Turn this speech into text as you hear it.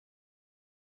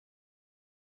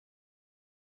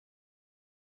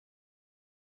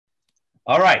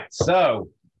All right, so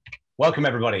welcome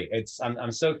everybody.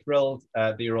 I'm so thrilled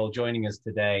that you're all joining us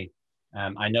today.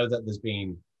 I know that there's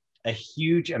been a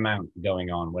huge amount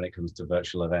going on when it comes to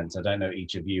virtual events. I don't know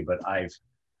each of you, but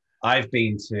I've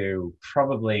been to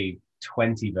probably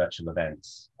 20 virtual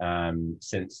events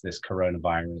since this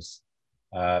coronavirus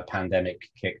pandemic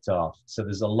kicked off. So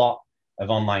there's a lot of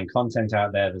online content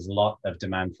out there. There's a lot of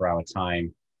demand for our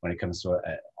time when it comes to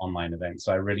online events.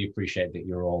 So I really appreciate that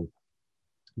you're all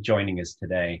joining us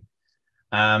today.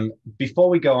 Before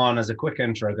we go on, as a quick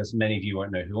intro, because many of you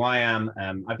won't know who I am,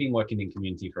 I've been working in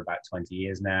community for about 20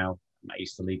 years now. I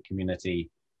used to lead community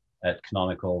at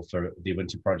Canonical for the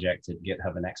Ubuntu project at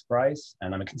GitHub and XPRIZE,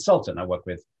 and I'm a consultant. I work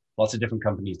with lots of different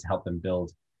companies to help them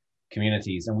build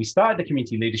communities. And we started the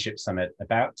Community Leadership Summit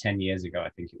about 10 years ago, I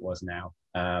think it was now.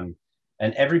 And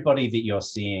everybody that you're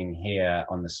seeing here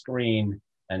on the screen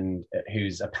and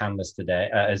who's a panelist today,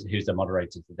 who's a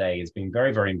moderator today, has been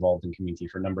very, very involved in community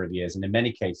for a number of years, and in many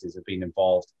cases have been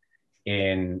involved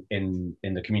in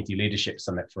the Community Leadership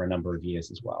Summit for a number of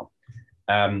years as well.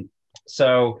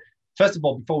 So first of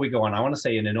all, before we go on, I want to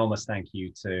say an enormous thank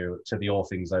you to the All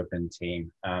Things Open team.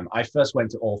 I first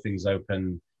went to All Things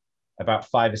Open about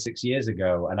 5 or 6 years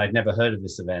ago, and I'd never heard of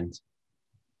this event,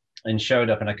 and showed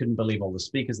up, and I couldn't believe all the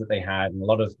speakers that they had, and a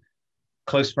lot of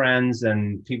close friends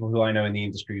and people who I know in the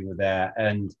industry were there.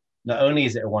 And not only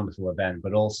is it a wonderful event,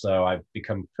 but also I've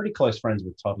become pretty close friends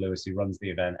with Todd Lewis, who runs the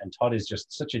event. And Todd is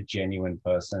just such a genuine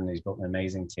person. He's built an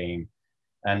amazing team.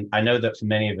 And I know that for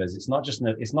many of us, it's not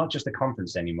just a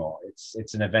conference anymore.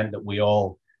 It's an event that we're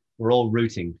all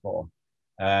rooting for.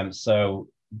 So,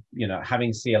 you know,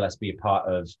 having CLS be a part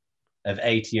of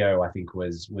ATO, I think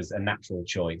was a natural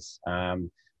choice.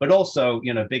 But also,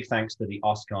 you know, big thanks to the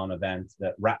OSCON event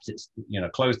that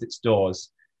closed its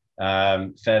doors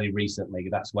fairly recently.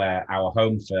 That's where our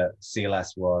home for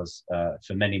CLS was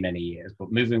for many, many years.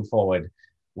 But moving forward,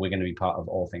 we're going to be part of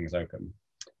All Things Open.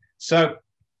 So,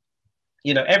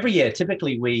 you know, every year,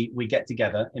 typically we get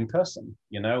together in person,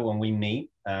 you know, when we meet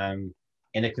in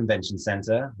a convention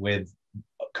center with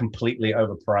completely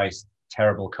overpriced,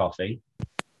 terrible coffee.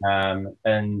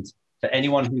 And for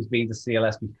anyone who's been to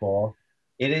CLS before,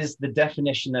 it is the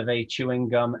definition of a chewing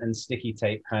gum and sticky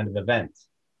tape kind of event.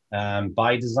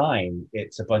 By design,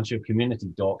 it's a bunch of community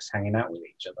dorks hanging out with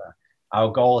each other.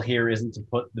 Our goal here isn't to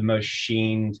put the most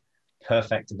sheened,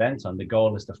 perfect event on. The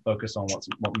goal is to focus on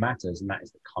what matters, and that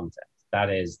is the content.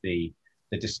 That is the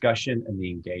discussion and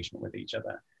the engagement with each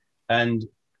other. And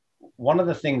one of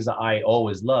the things that I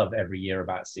always love every year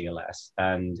about CLS,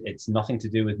 and it's nothing to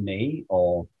do with me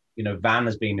or, you know, Van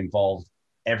has been involved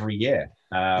every year.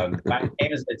 Back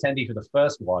came as an attendee for the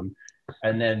first one,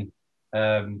 and then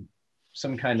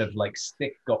some kind of like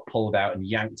stick got pulled out and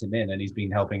yanked him in, and he's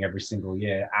been helping every single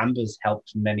year. Amber's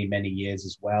helped many, many years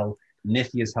as well.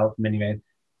 Nithya's helped many.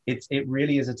 It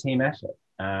really is a team effort.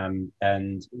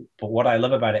 But what I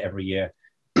love about it every year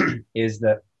is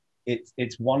that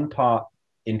it's one part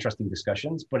interesting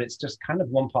discussions, but it's just kind of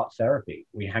one part therapy.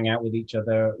 We hang out with each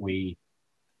other. We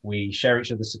share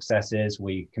each other's successes,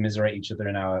 we commiserate each other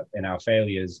in our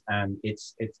failures, and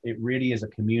it really is a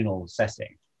communal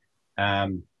setting.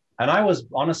 And I was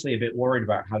honestly a bit worried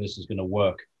about how this was going to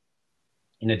work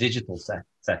in a digital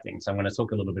setting. So I'm going to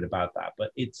talk a little bit about that,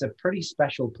 but it's a pretty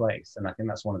special place. And I think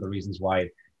that's one of the reasons why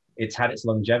it's had its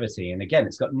longevity. And again,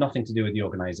 it's got nothing to do with the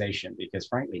organization, because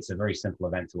frankly, it's a very simple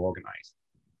event to organize.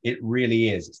 It really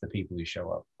is. It's the people who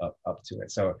show up to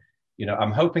it. So, you know,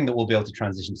 I'm hoping that we'll be able to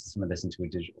transition some of this into a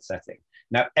digital setting.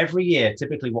 Now, every year,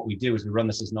 typically what we do is we run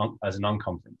this as a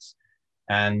non-conference.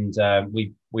 And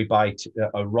we buy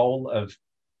a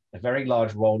very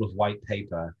large roll of white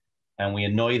paper, and we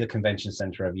annoy the convention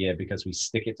center every year because we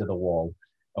stick it to the wall,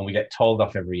 and we get told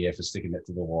off every year for sticking it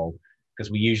to the wall because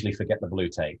we usually forget the blue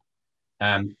tape.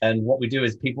 And what we do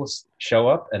is people show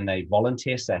up and they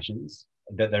volunteer sessions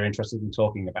that they're interested in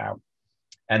talking about.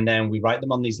 And then we write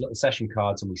them on these little session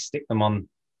cards and we stick them on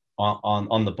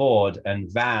the board.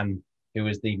 And Van, who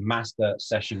is the master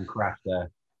session crafter,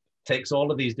 takes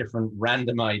all of these different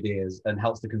random ideas and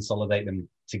helps to consolidate them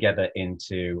together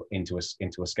into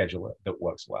a schedule that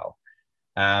works well.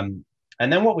 And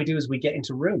then what we do is we get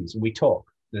into rooms and we talk.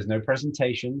 There's no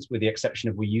presentations, with the exception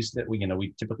of we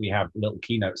typically have little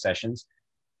keynote sessions,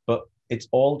 but it's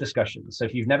all discussions. So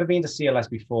if you've never been to CLS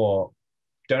before,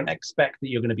 don't expect that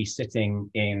you're going to be sitting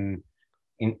in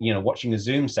watching a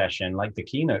Zoom session like the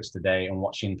keynotes today and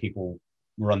watching people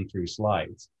run through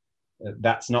slides.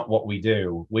 That's not what we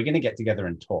do. We're going to get together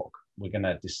and talk. We're going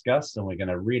to discuss, and we're going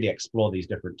to really explore these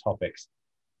different topics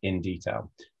in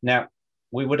detail. Now,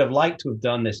 we would have liked to have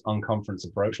done this unconference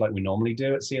approach like we normally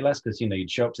do at CLS, because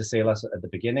you'd show up to CLS at the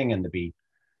beginning and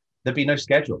there'd be no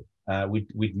schedule.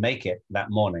 We'd make it that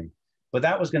morning, but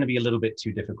that was going to be a little bit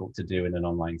too difficult to do in an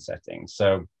online setting.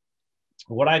 So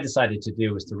what I decided to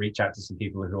do was to reach out to some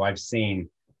people who I've seen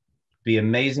be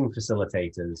amazing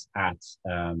facilitators at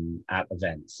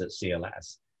events at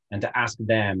CLS, and to ask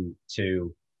them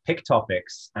to pick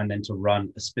topics and then to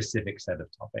run a specific set of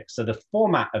topics. So the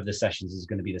format of the sessions is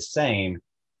going to be the same.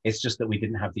 It's just that we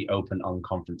didn't have the open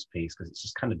unconference piece because it's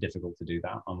just kind of difficult to do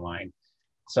that online.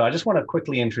 So I just want to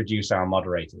quickly introduce our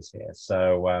moderators here.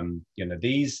 So,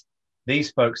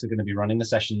 these folks are going to be running the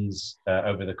sessions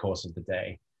over the course of the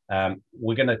day.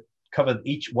 We're going to cover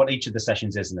what each of the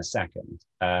sessions is in a second.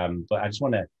 But I just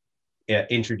want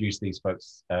to introduce these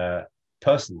folks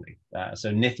personally.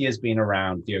 So Nithya has been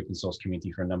around the open source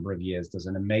community for a number of years, does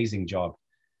an amazing job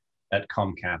at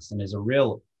Comcast, and is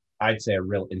I'd say a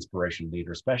real inspirational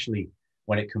leader, especially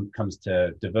when it comes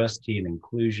to diversity and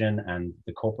inclusion and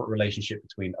the corporate relationship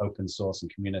between open source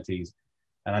and communities.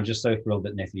 And I'm just so thrilled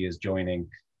that Nithya is joining.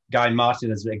 Guy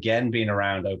Martin has again been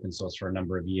around open source for a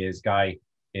number of years. Guy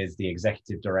is the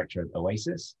executive director at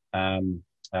OASIS.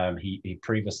 He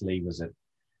previously was at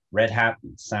Red Hat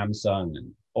and Samsung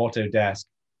and Autodesk,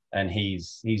 and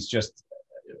he's just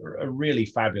a really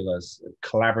fabulous,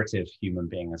 collaborative human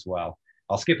being as well.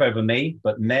 I'll skip over me,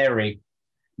 but Mary's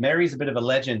a bit of a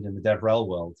legend in the DevRel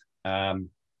world,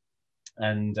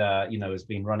 and has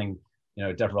been running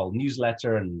DevRel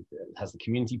newsletter and has the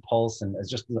community pulse, and has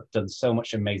just done so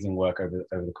much amazing work over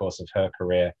the course of her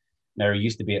career. Mary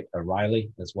used to be at O'Reilly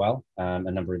as well a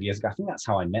number of years ago. I think that's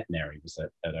how I met Mary, was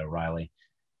at O'Reilly.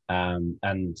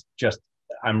 And just,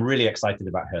 I'm really excited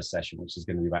about her session, which is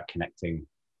going to be about connecting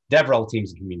DevRel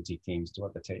teams and community teams to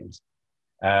other teams.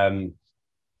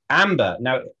 Amber,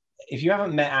 now, if you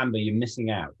haven't met Amber, you're missing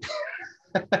out.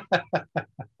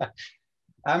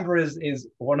 Amber is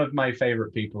one of my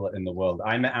favorite people in the world.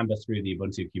 I met Amber through the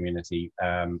Ubuntu community.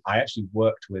 I actually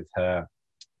worked with her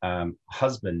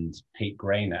husband, Pete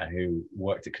Graner, who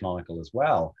worked at Canonical as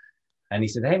well. And he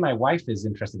said, hey, my wife is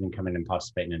interested in coming and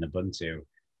participating in Ubuntu.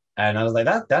 And I was like,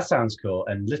 that sounds cool.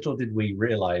 And little did we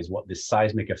realize what this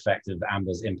seismic effect of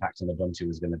Amber's impact on Ubuntu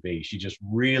was going to be. She just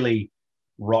really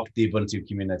rocked the Ubuntu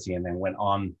community and then went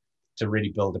on to really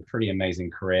build a pretty amazing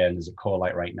career, and is at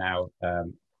Corelight right now,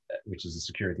 which is a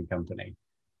security company.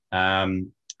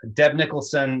 Deb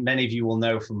Nicholson, many of you will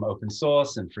know from open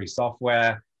source and free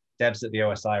software. Deb's at the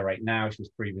OSI right now. She was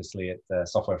previously at the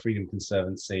Software Freedom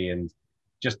Conservancy, and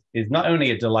just is not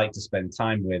only a delight to spend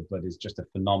time with, but is just a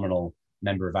phenomenal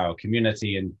member of our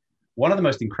community and one of the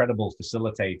most incredible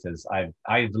facilitators.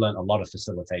 I've learned a lot of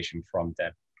facilitation from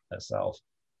Deb herself.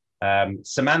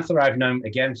 Samantha, I've known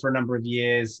again for a number of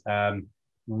years.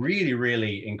 Really,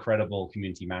 really incredible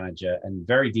community manager and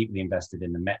very deeply invested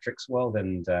in the metrics world.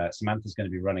 And Samantha's going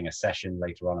to be running a session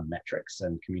later on metrics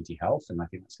and community health. And I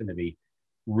think that's going to be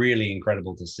really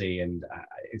incredible to see. And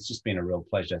it's just been a real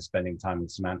pleasure spending time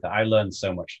with Samantha. I learned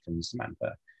so much from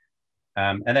Samantha.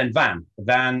 And then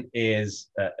Van is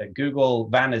at Google.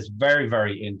 Van is very,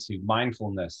 very into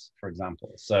mindfulness, for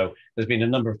example. So there's been a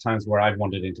number of times where I've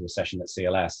wandered into a session at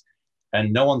CLS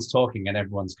and no one's talking and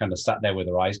everyone's kind of sat there with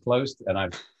their eyes closed. And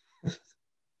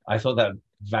I thought that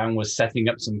Van was setting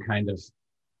up some kind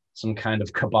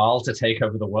of cabal to take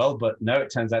over the world, but no, it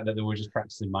turns out that they were just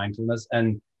practicing mindfulness.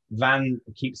 And Van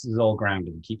keeps us all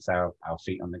grounded and keeps our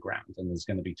feet on the ground, and is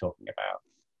going to be talking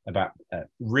about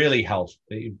really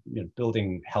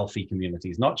building healthy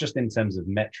communities, not just in terms of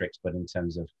metrics, but in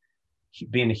terms of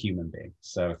being a human being.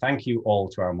 So thank you all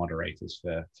to our moderators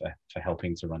for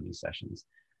helping to run these sessions.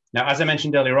 Now, as I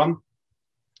mentioned earlier on,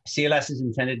 CLS is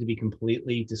intended to be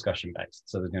completely discussion-based.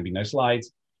 So there's going to be no slides.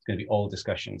 It's going to be all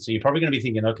discussion. So you're probably going to be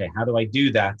thinking, okay, how do I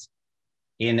do that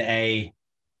in a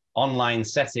online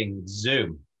setting,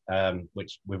 Zoom,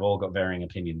 which we've all got varying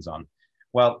opinions on?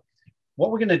 Well,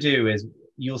 what we're going to do is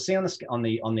you'll see on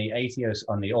the ATOs,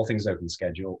 on the All Things Open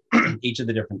schedule, each of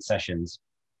the different sessions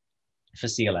for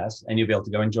CLS, and you'll be able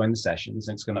to go and join the sessions,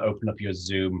 and it's going to open up your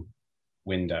Zoom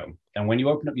window. And when you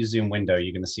open up your Zoom window,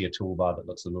 you're going to see a toolbar that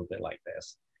looks a little bit like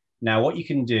this. Now, what you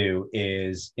can do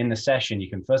is in the session, you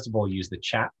can first of all use the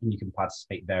chat, and you can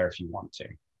participate there if you want to.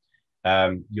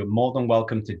 You're more than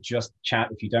welcome to just chat.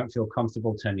 If you don't feel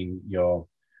comfortable turning your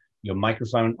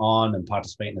microphone on and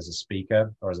participating as a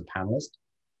speaker or as a panelist,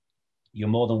 you're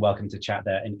more than welcome to chat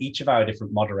there. And each of our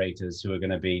different moderators who are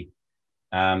going to be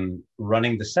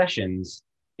running the sessions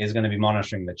is going to be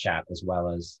monitoring the chat, as well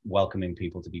as welcoming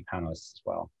people to be panelists as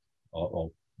well,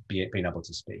 or being able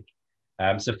to speak.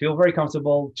 So feel very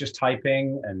comfortable just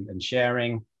typing and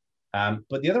sharing.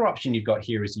 But the other option you've got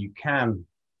here is you can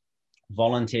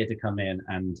volunteer to come in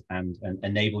and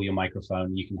enable your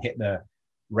microphone. You can hit the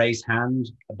raise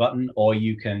hand button, or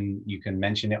you can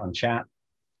mention it on chat.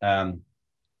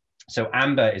 So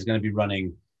Amber is going to be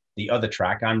running the other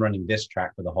track. I'm running this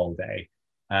track for the whole day.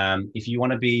 If you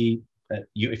want to be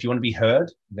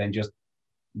heard, then just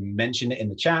mention it in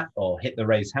the chat or hit the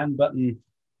raise hand button,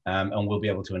 and we'll be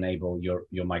able to enable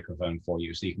your microphone for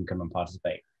you so you can come and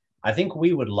participate. I think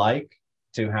we would like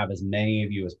to have as many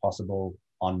of you as possible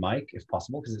on mic, if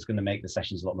possible, because it's going to make the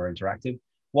sessions a lot more interactive.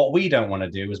 What we don't want to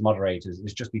do as moderators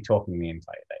is just be talking the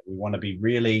entire day. We want to be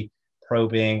really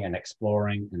probing and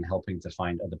exploring and helping to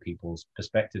find other people's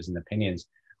perspectives and opinions.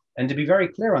 And to be very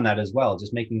clear on that as well,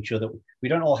 just making sure that we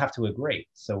don't all have to agree.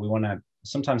 So we want to,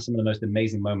 sometimes some of the most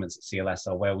amazing moments at CLS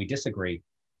are where we disagree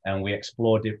and we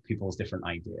explore people's different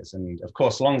ideas. And of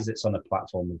course, as long as it's on a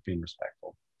platform of being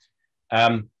respectful.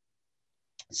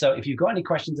 So if you've got any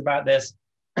questions about this,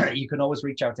 you can always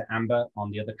reach out to Amber on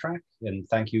the other track. And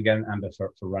thank you again, Amber,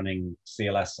 for running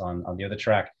CLS on the other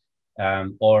track.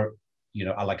 Or, you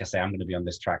know, like I say, I'm going to be on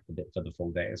this track for the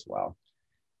full day as well.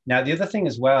 Now, the other thing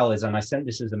as well is, and I sent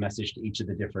this as a message to each of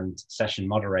the different session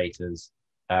moderators,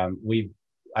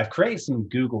 I've created some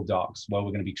Google Docs where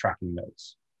we're going to be tracking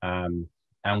notes. And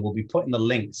we'll be putting the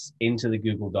links into the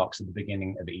Google Docs at the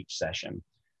beginning of each session.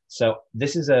 So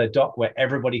this is a doc where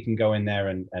everybody can go in there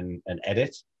and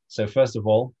edit. So first of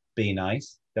all, be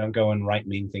nice. Don't go and write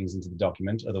mean things into the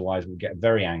document. Otherwise, we'll get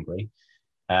very angry.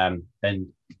 And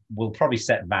we'll probably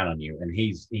set Van on you. And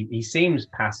he seems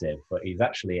passive, but he's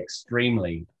actually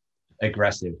extremely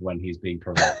aggressive when he's being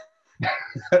provoked.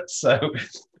 So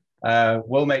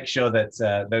we'll make sure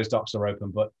that those docs are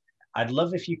open. But I'd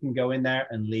love if you can go in there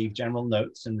and leave general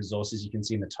notes and resources you can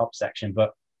see in the top section.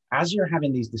 But as you're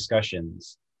having these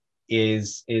discussions,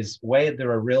 is where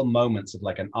there are real moments of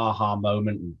like an aha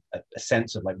moment and a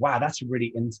sense of like, wow, that's a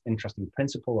really interesting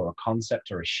principle or a concept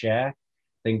or a share,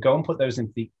 then go and put those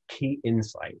into the key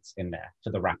insights in there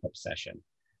for the wrap-up session.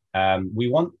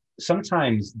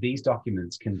 Sometimes these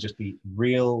documents can just be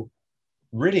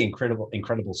really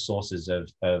incredible sources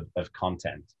of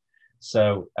content.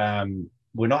 So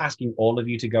we're not asking all of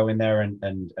you to go in there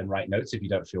and write notes if you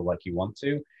don't feel like you want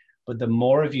to, but the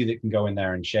more of you that can go in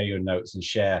there and share your notes and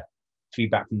share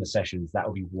feedback from the sessions, that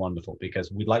would be wonderful,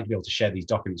 because we'd like to be able to share these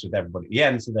documents with everybody at the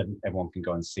end so that everyone can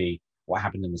go and see what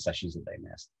happened in the sessions that they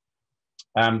missed.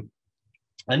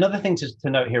 Another thing to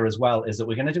note here as well is that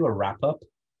we're going to do a wrap up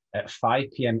at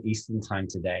 5 p.m. Eastern time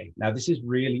today. Now, this is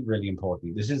really, really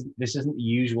important. This isn't the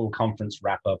usual conference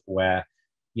wrap up where,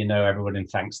 you know, everybody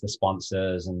thanks the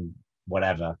sponsors and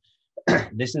whatever.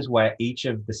 This is where each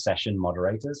of the session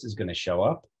moderators is going to show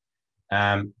up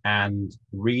and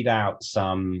read out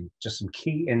some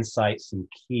key insights, some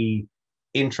key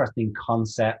interesting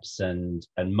concepts and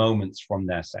moments from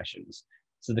their sessions.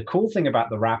 So the cool thing about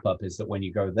the wrap up is that when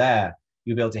you go there,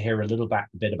 you'll be able to hear a little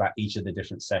bit about each of the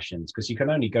different sessions, because you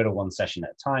can only go to one session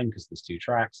at a time because there's 2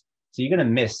 tracks. So you're going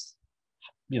to miss,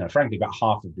 you know, frankly, about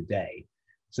half of the day.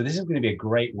 So this is going to be a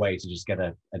great way to just get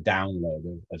a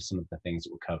download of some of the things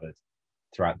that were covered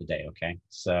throughout the day. Okay,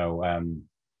 so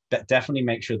definitely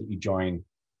make sure that you join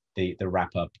the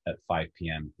wrap up at 5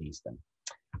 p.m. Eastern.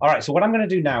 All right, so what I'm going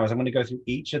to do now is I'm going to go through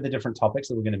each of the different topics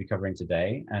that we're going to be covering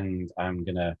today, and I'm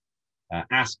going to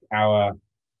ask our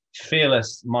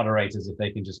fearless moderators if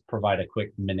they can just provide a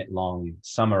quick minute-long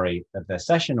summary of their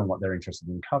session and what they're interested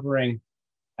in covering,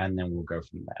 and then we'll go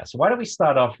from there. So why don't we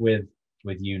start off with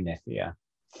you, Nithya,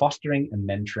 fostering and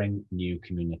mentoring new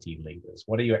community leaders.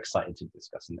 What are you excited to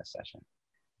discuss in this session?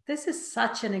 This is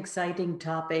such an exciting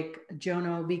topic,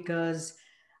 Jono, because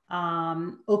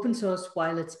open source,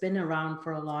 while it's been around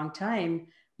for a long time,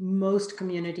 most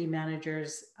community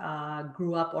managers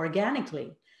grew up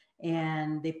organically,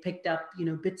 and they picked up, you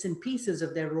know, bits and pieces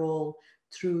of their role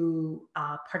through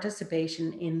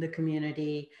participation in the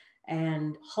community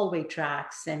and hallway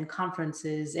tracks and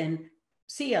conferences and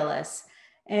CLS.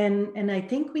 And I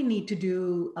think we need to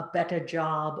do a better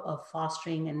job of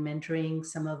fostering and mentoring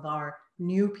some of our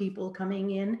new people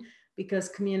coming in, because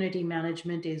community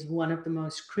management is one of the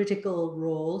most critical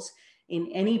roles in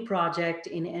any project,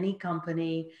 in any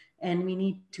company, and we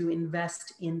need to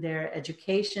invest in their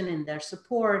education, in their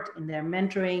support, in their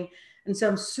mentoring. And so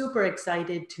I'm super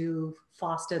excited to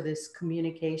foster this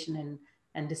communication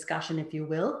and discussion, if you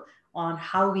will, on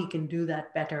how we can do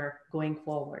that better going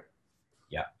forward.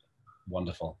 Yeah,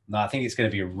 wonderful. No, I think it's going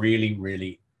to be a really,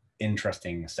 really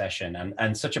interesting session,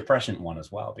 and such a prescient one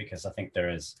as well, because I think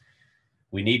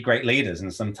we need great leaders,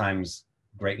 and sometimes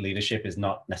great leadership is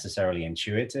not necessarily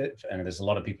intuitive, and there's a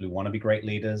lot of people who want to be great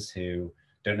leaders who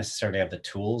don't necessarily have the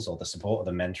tools or the support or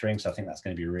the mentoring. So I think that's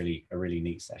going to be a really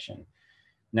neat session.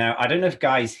 Now, I don't know if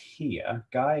Guy's here.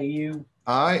 Guy, are you?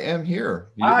 I am here.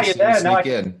 You you're there. No,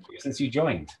 in. Since you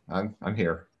joined. I'm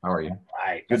here. How are you? All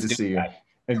right. Good to see you.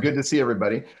 And good to see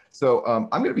everybody. So I'm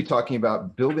going to be talking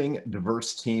about building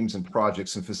diverse teams and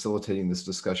projects and facilitating this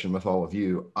discussion with all of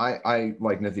you. I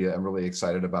like Nithya, I'm really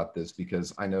excited about this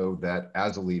because I know that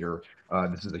as a leader,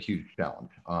 this is a huge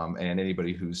challenge. And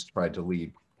anybody who's tried to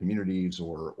lead communities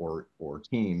or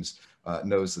teams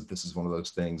knows that this is one of those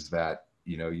things that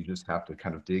you just have to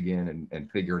kind of dig in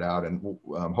and figure it out. And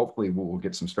hopefully we'll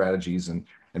get some strategies and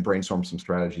brainstorm some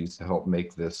strategies to help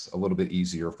make this a little bit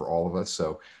easier for all of us.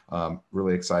 So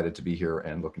really excited to be here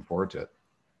and looking forward to it.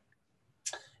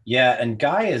 Yeah, and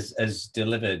Guy has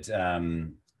delivered,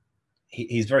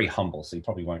 he's very humble, so he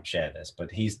probably won't share this,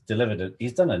 but he's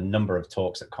done a number of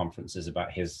talks at conferences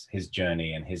about his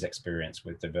journey and his experience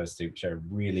with diversity, which are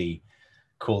really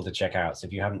cool to check out. So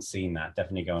if you haven't seen that,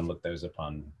 definitely go and look those up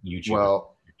on YouTube.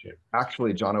 Well,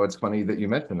 actually, Jono, it's funny that you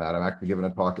mentioned that. I'm actually giving a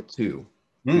talk at 2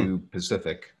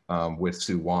 Pacific with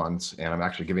Sue Wands, and I'm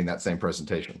actually giving that same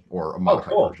presentation or a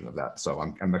modified version of that. So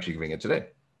I'm actually giving it today.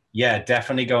 Yeah,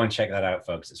 definitely go and check that out,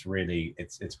 folks. It's really,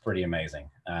 it's pretty amazing.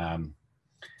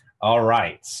 All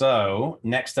right, so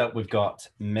next up we've got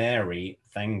Mary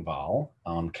Thengvall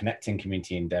on connecting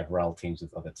community and DevRel teams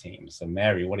with other teams. So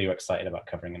Mary, what are you excited about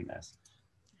covering in this?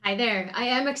 Hi there. I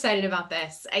am excited about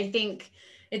this. I think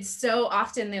it's so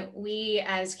often that we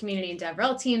as community and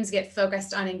DevRel teams get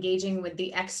focused on engaging with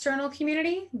the external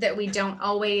community that we don't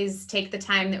always take the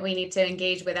time that we need to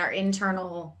engage with our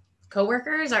internal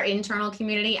coworkers, our internal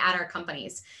community at our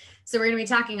companies. So we're going to be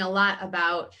talking a lot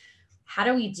about how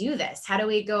do we do this? How do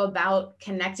we go about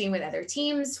connecting with other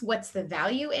teams? What's the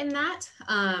value in that?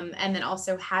 And then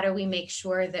also, how do we make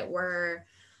sure that we're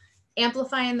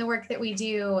amplifying the work that we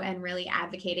do and really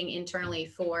advocating internally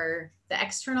for the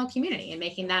external community and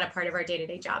making that a part of our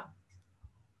day-to-day job.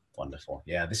 Wonderful.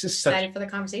 Yeah, this is excited for the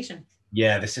conversation.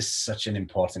 Yeah, this is such an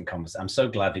important conversation. I'm so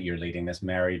glad that you're leading this,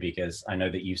 Mary, because I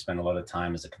know that you've spent a lot of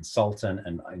time as a consultant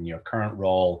and in your current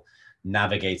role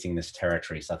navigating this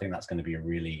territory. So I think that's going to be a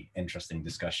really interesting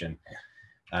discussion.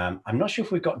 I'm not sure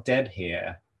if we've got Deb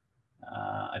here.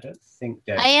 I don't think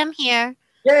Deb. I am here.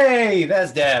 Yay,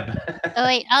 there's Deb. Oh,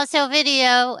 wait, also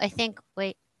video, I think,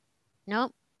 wait,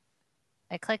 nope.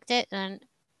 I clicked it and.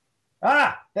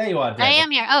 Ah, there you are, Deb. I am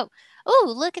here.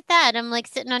 Oh, look at that. I'm like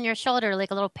sitting on your shoulder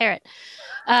like a little parrot.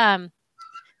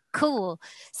 Cool.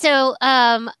 So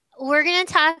we're going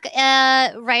to talk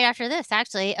right after this,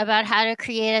 actually, about how to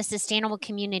create a sustainable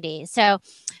community. So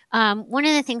one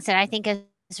of the things that I think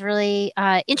is really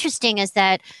interesting is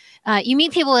that you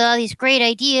meet people with all these great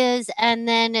ideas, and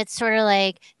then it's sort of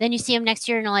like, then you see them next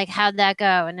year and you're like, how'd that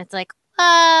go? And it's like,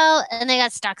 well, and they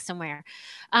got stuck somewhere.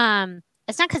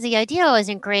 It's not because the idea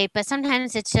wasn't great, but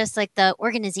sometimes it's just like the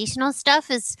organizational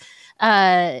stuff is,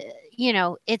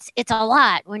 it's a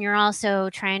lot when you're also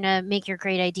trying to make your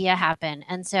great idea happen.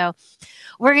 And so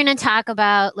we're going to talk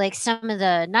about like some of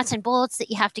the nuts and bolts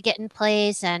that you have to get in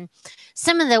place and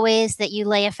some of the ways that you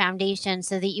lay a foundation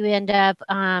so that you end up,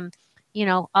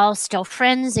 all still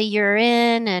friends a year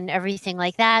in and everything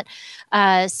like that.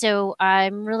 So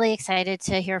I'm really excited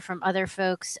to hear from other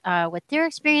folks with their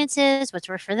experiences, what's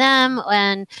worked for them,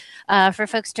 and for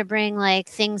folks to bring like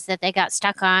things that they got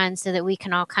stuck on so that we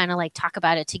can all kind of like talk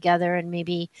about it together and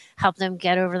maybe help them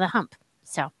get over the hump.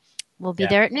 So we'll be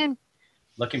there at noon.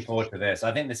 Looking forward to this.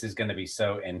 I think this is going to be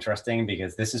so interesting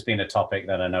because this has been a topic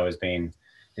that I know has been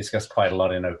discussed quite a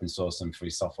lot in open source and free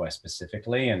software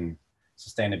specifically, and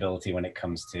sustainability when it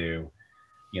comes to,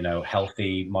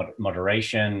 healthy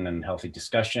moderation and healthy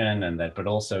discussion, and that, but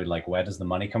also like, where does the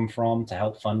money come from to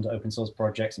help fund open source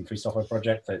projects and free software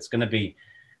projects? So it's going to be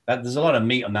that there's a lot of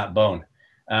meat on that bone.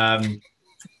 All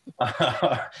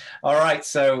right,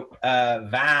 so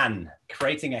Van,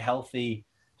 creating a healthy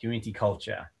community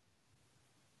culture.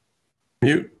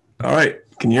 Mute. All right,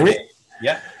 can you hear me?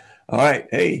 Yeah. All right.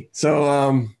 Hey,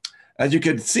 so as you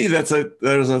can see,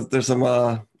 there's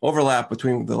some overlap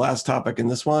between the last topic and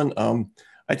this one.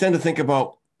 I tend to think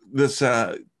about this.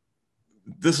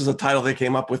 This is a title they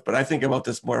came up with, but I think about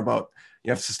this more about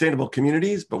you have sustainable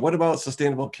communities, but what about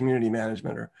sustainable community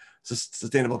management or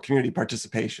sustainable community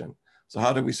participation? So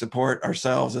how do we support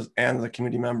ourselves and the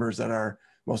community members that are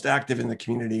most active in the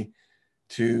community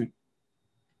to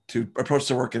approach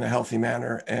the work in a healthy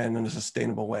manner and in a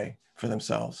sustainable way for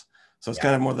themselves? So it's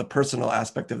kind of more the personal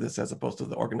aspect of this as opposed to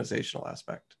the organizational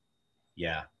aspect.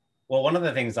 Yeah. Well, one of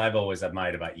the things I've always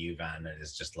admired about you, Van,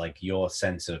 is just like your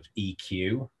sense of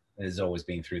EQ has always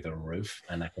been through the roof.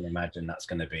 And I can imagine that's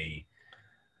going to be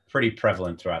pretty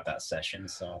prevalent throughout that session.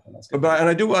 So I think that's good. And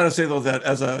I do want to say though that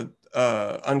as a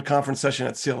unconference session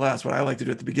at CLS, what I like to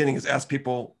do at the beginning is ask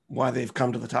people why they've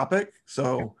come to the topic.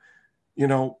 So, you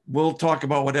know, we'll talk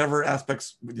about whatever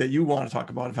aspects that you want to talk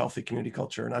about of healthy community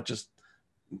culture, not just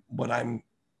what I'm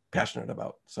passionate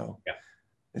about. So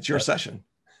it's your session.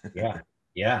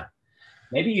 Yeah.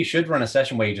 Maybe you should run a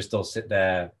session where you just all sit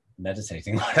there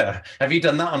meditating. Have you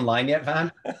done that online yet,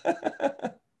 Van?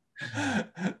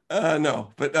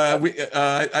 No, but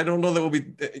I don't know that we'll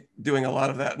be doing a lot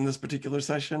of that in this particular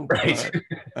session. Right.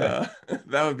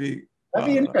 That would be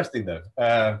interesting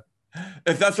though.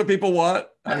 If that's what people want,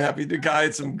 I'm happy to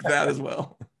guide some that as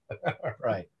well.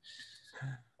 Right.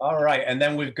 All right. And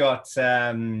then we've got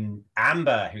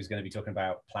Amber, who's going to be talking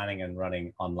about planning and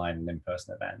running online and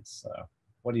in-person events. So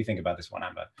what do you think about this one,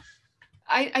 Amber?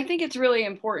 I think it's really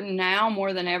important now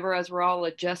more than ever as we're all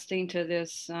adjusting to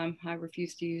this. I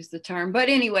refuse to use the term, but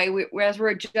anyway, as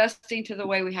we're adjusting to the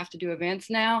way we have to do events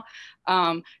now,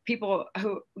 people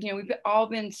who, you know, we've all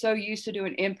been so used to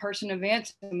doing in-person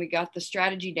events and we got the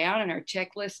strategy down and our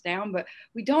checklist down, but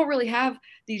we don't really have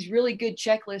these really good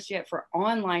checklists yet for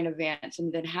online events.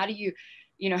 And then how do you,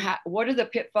 what are the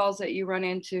pitfalls that you run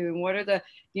into? And what are the,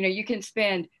 you can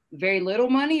spend very little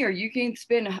money or you can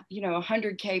spend,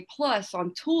 100K plus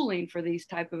on tooling for these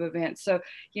type of events. So,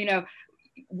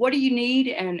 what do you need?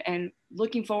 And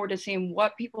looking forward to seeing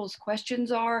what people's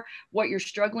questions are, what you're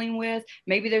struggling with.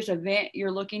 Maybe there's an event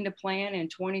you're looking to plan in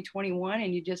 2021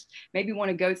 and you just maybe want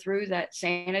to go through that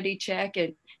sanity check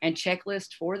and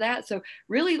checklist for that. So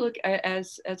really look,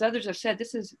 as others have said,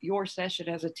 this is your session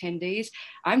as attendees.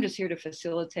 I'm just here to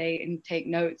facilitate and take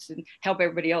notes and help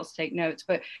everybody else take notes.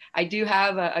 But I do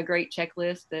have a great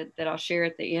checklist that I'll share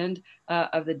at the end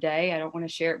of the day. I don't want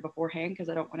to share it beforehand because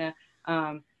I don't want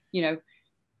to,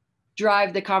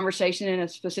 drive the conversation in a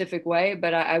specific way,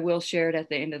 but I will share it at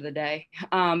the end of the day.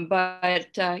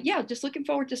 Yeah, just looking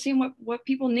forward to seeing what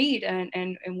people need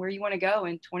and where you want to go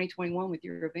in 2021 with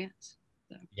your events.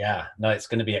 So. Yeah, no, it's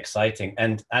going to be exciting.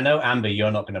 And I know, Amber,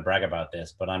 you're not going to brag about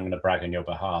this, but I'm going to brag on your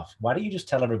behalf. Why don't you just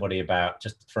tell everybody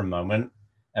just for a moment,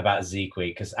 about Zeek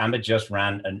Week? Because Amber just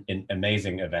ran an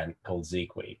amazing event called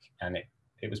Zeek Week, and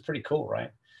it was pretty cool,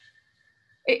 right?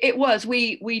 It was.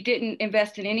 We didn't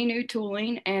invest in any new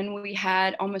tooling, and we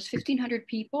had almost 1,500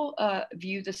 people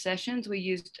view the sessions. We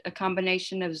used a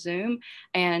combination of Zoom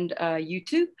and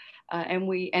YouTube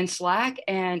and Slack,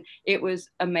 and it was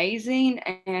amazing.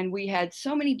 And we had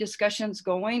so many discussions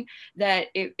going that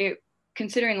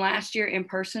considering last year in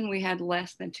person, we had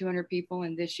less than 200 people,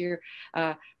 and this year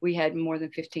we had more than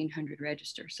 1,500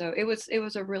 register. So it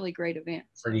was a really great event.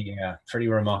 Pretty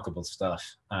remarkable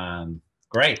stuff.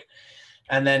 Great.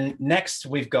 And then next,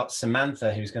 we've got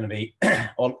Samantha, who's going to be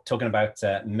talking about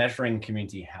measuring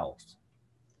community health.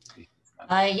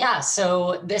 Yeah,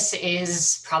 so this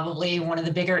is probably one of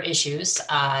the bigger issues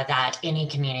that any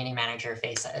community manager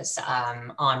faces.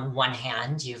 On one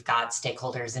hand, you've got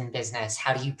stakeholders in business.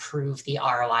 How do you prove the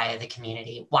ROI of the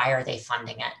community? Why are they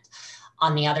funding it?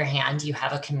 On the other hand, you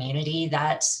have a community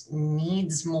that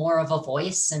needs more of a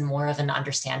voice and more of an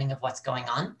understanding of what's going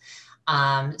on.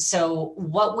 So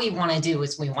what we want to do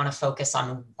is we want to focus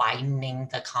on widening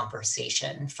the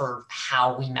conversation for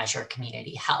how we measure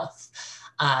community health.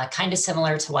 Kind of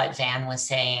similar to what Van was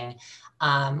saying,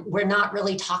 we're not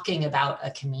really talking about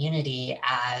a community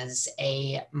as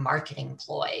a marketing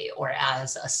ploy or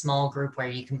as a small group where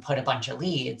you can put a bunch of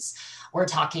leads. We're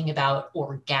talking about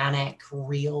organic,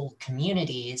 real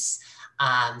communities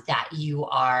that you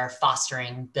are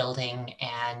fostering, building,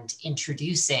 and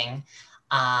introducing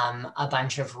a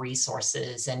bunch of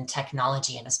resources and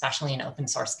technology, and especially in open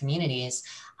source communities,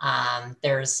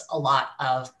 there's a lot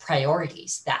of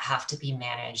priorities that have to be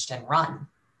managed and run.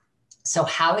 So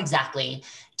how exactly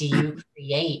do you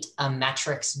create a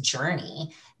metrics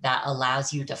journey that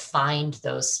allows you to find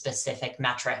those specific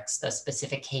metrics, those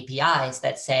specific KPIs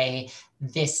that say,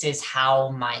 this is how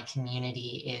my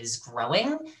community is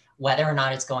growing, whether or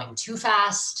not it's going too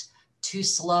fast, too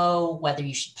slow, whether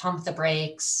you should pump the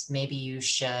brakes, maybe you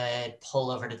should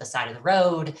pull over to the side of the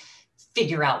road,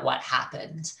 figure out what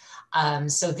happened.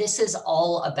 So this is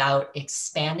all about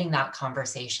expanding that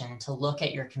conversation to look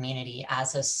at your community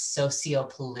as a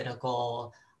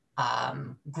socio-political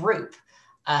group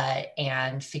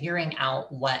and figuring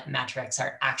out what metrics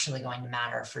are actually going to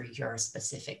matter for your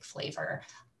specific flavor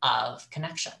of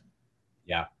connection.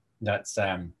 Yeah, that's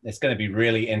it's going to be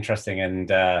really interesting.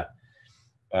 And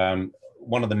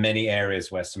one of the many areas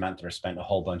where Samantha has spent a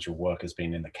whole bunch of work has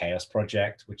been in the Chaos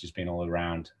Project, which has been all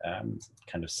around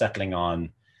kind of settling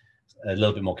on a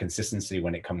little bit more consistency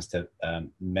when it comes to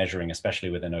measuring, especially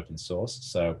within open source.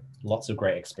 So lots of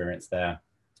great experience there.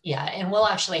 Yeah, and we'll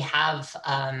actually have,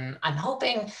 I'm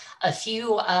hoping, a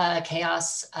few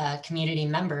CHAOSS community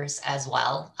members as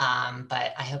well,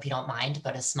 but I hope you don't mind,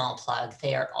 but a small plug.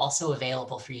 They are also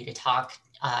available for you to talk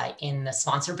in the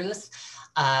sponsor booth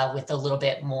with a little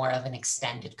bit more of an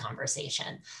extended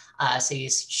conversation. So you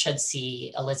should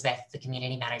see Elizabeth, the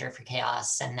community manager for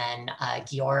CHAOSS, and then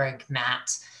Georg,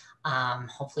 Matt.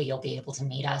 Hopefully you'll be able to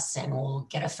meet us and we'll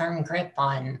get a firm grip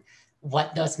on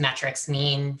what those metrics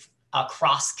mean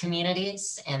across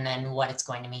communities, and then what it's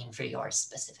going to mean for yours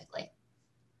specifically.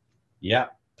 Yeah,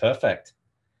 perfect.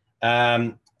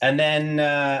 And then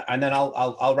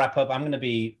I'll wrap up. I'm going to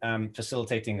be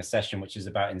facilitating a session which is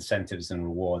about incentives and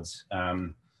rewards.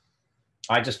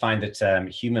 I just find that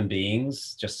human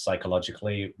beings, just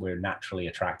psychologically, we're naturally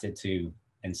attracted to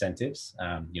incentives.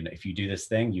 You know, if you do this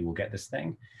thing, you will get this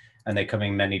thing, and they come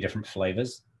in many different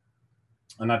flavors.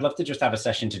 And I'd love to just have a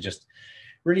session to just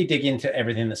really dig into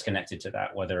everything that's connected to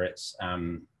that, whether it's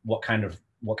what kind of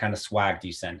swag do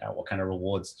you send out, what kind of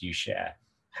rewards do you share,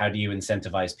 how do you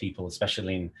incentivize people,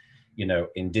 especially in, you know,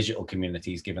 in digital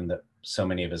communities, given that so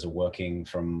many of us are working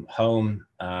from home,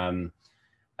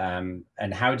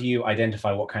 and how do you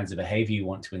identify what kinds of behavior you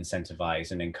want to incentivize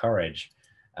and encourage,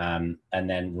 and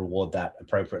then reward that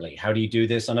appropriately. How do you do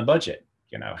this on a budget?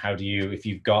 You know, how do you, if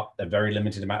you've got a very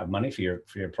limited amount of money for your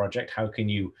project, how can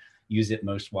you use it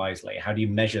most wisely? How do you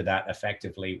measure that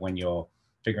effectively when you're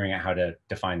figuring out how to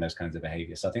define those kinds of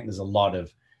behaviors? So I think there's a lot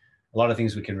of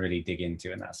things we can really dig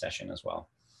into in that session as well.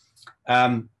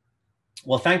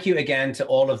 Well, thank you again to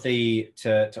all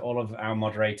of our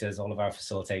moderators, all of our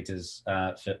facilitators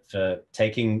for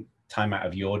taking time out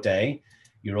of your day.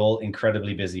 You're all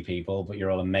incredibly busy people, but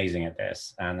you're all amazing at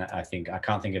this. And I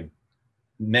can't think of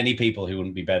many people who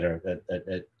wouldn't be better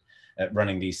at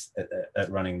running these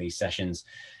sessions.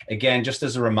 Again, just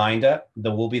as a reminder,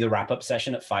 there will be the wrap-up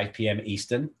session at 5 p.m.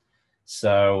 Eastern.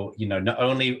 So, you know, not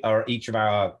only are each of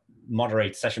our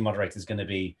session moderators going to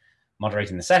be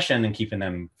moderating the session and keeping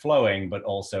them flowing, but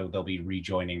also they'll be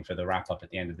rejoining for the wrap-up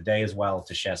at the end of the day as well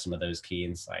to share some of those key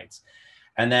insights.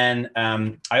 And then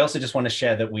I also just want to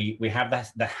share that we have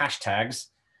the hashtags.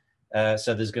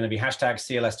 So there's going to be hashtag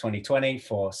CLS 2020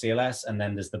 for CLS, and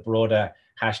then there's the broader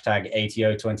hashtag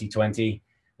ATO 2020,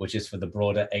 which is for the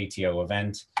broader ATO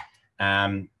event.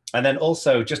 And then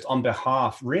also just on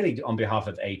behalf of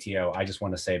ATO, I just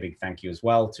want to say a big thank you as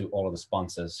well to all of the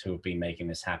sponsors who have been making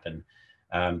this happen.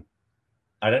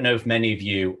 I don't know if many of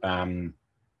you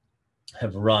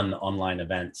have run online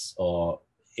events or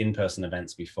in-person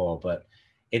events before, but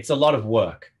it's a lot of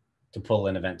work to pull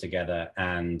an event together,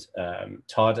 and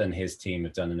Todd and his team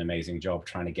have done an amazing job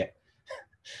trying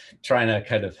to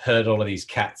kind of herd all of these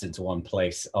cats into one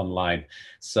place online.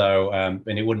 So and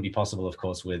it wouldn't be possible, of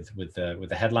course, with the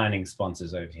headlining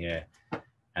sponsors over here,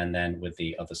 and then with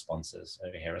the other sponsors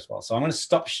over here as well. So I'm going to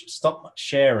stop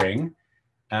sharing.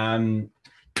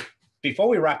 Before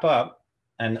we wrap up,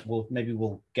 and maybe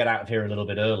we'll get out of here a little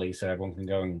bit early so everyone can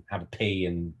go and have a pee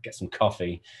and get some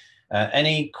coffee.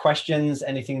 Any questions,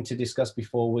 anything to discuss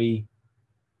before we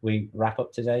wrap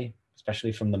up today,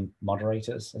 especially from the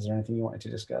moderators? Is there anything you wanted to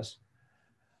discuss?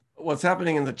 What's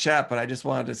happening in the chat, but I just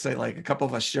wanted to say, like, a couple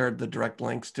of us shared the direct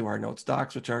links to our notes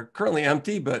docs, which are currently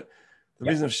empty, but the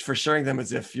reason for sharing them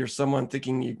is if you're someone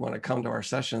thinking you want to come to our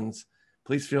sessions,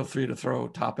 please feel free to throw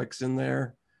topics in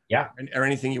there. Yeah. Or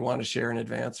anything you want to share in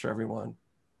advance for everyone.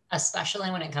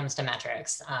 Especially when it comes to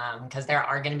metrics, because there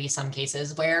are going to be some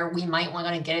cases where we might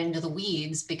want to get into the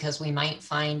weeds because we might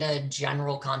find a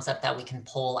general concept that we can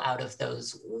pull out of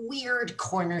those weird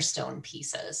cornerstone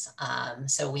pieces.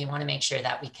 So we want to make sure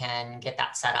that we can get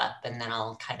that set up, and then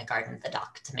I'll kind of garden the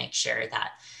duck to make sure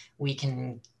that we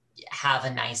can have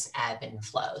a nice ebb and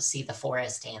flow, see the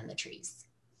forest and the trees.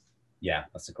 Yeah,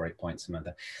 that's a great point,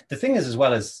 Samantha. The thing is, as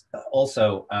well as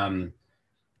also,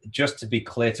 just to be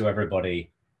clear to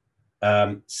everybody,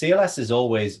 CLS is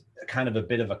always kind of a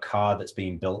bit of a car that's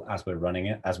being built as we're running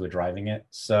it, as we're driving it.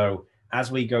 So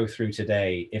as we go through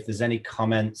today, if there's any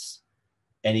comments,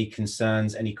 any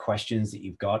concerns, any questions that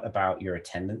you've got about your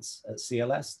attendance at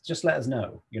CLS, just let us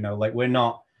know. You know, like we're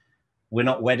not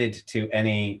wedded to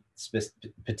any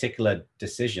particular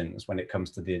decisions when it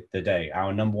comes to the day.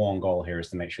 Our number one goal here is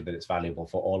to make sure that it's valuable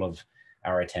for all of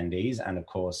our attendees, and of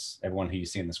course, everyone who you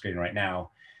see on the screen right now.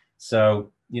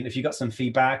 So, you know, if you've got some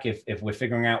feedback, if we're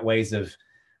figuring out ways of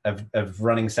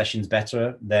running sessions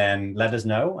better, then let us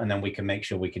know, and then we can make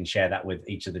sure we can share that with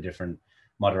each of the different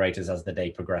moderators as the day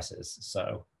progresses.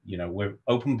 So, you know, we're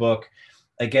open book.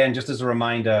 Again, just as a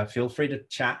reminder, feel free to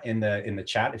chat in the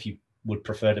chat if you would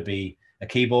prefer to be a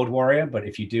keyboard warrior, but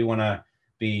if you do want to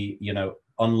be, you know,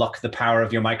 unlock the power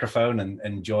of your microphone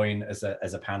and join as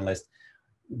a panelist,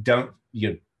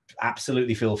 you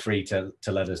absolutely feel free to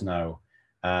let us know.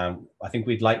 I think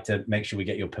we'd like to make sure we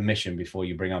get your permission before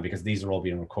you bring on, because these are all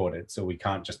being recorded, so we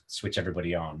can't just switch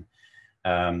everybody on.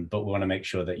 But we want to make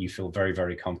sure that you feel very,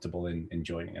 very comfortable in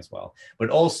joining as well. But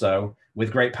also,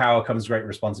 with great power comes great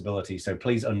responsibility. So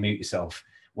please unmute yourself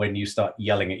when you start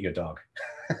yelling at your dog,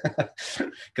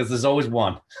 because there's always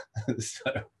one.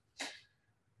 So,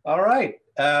 all right.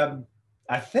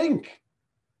 I think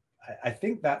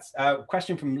that's a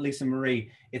question from Lisa Marie.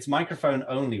 It's microphone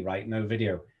only, right? No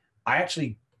video. I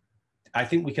think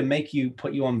we can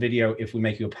put you on video if we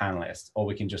make you a panelist, or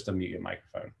we can just unmute your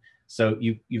microphone. So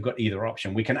you've got either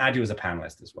option. We can add you as a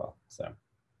panelist as well. So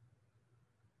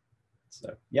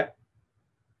yeah.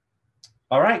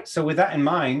 All right. So with that in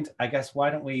mind, I guess, why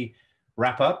don't we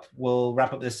wrap up? We'll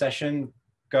wrap up this session,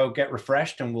 go get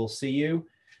refreshed, and we'll see you.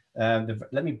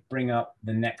 Let me bring up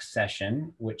the next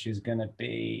session, which is going to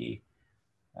be,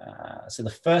 so the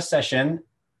first session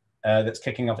that's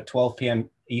kicking off at 12 p.m.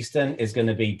 Eastern is going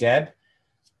to be Deb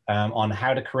on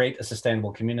how to create a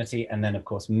sustainable community. And then, of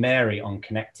course, Mary on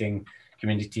connecting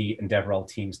community and DevRel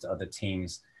teams to other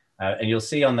teams. And you'll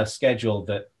see on the schedule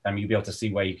that you'll be able to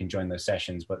see where you can join those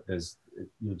sessions, but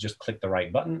you'll just click the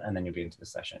right button and then you'll be into the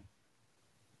session.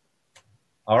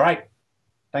 All right.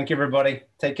 Thank you, everybody.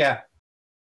 Take care.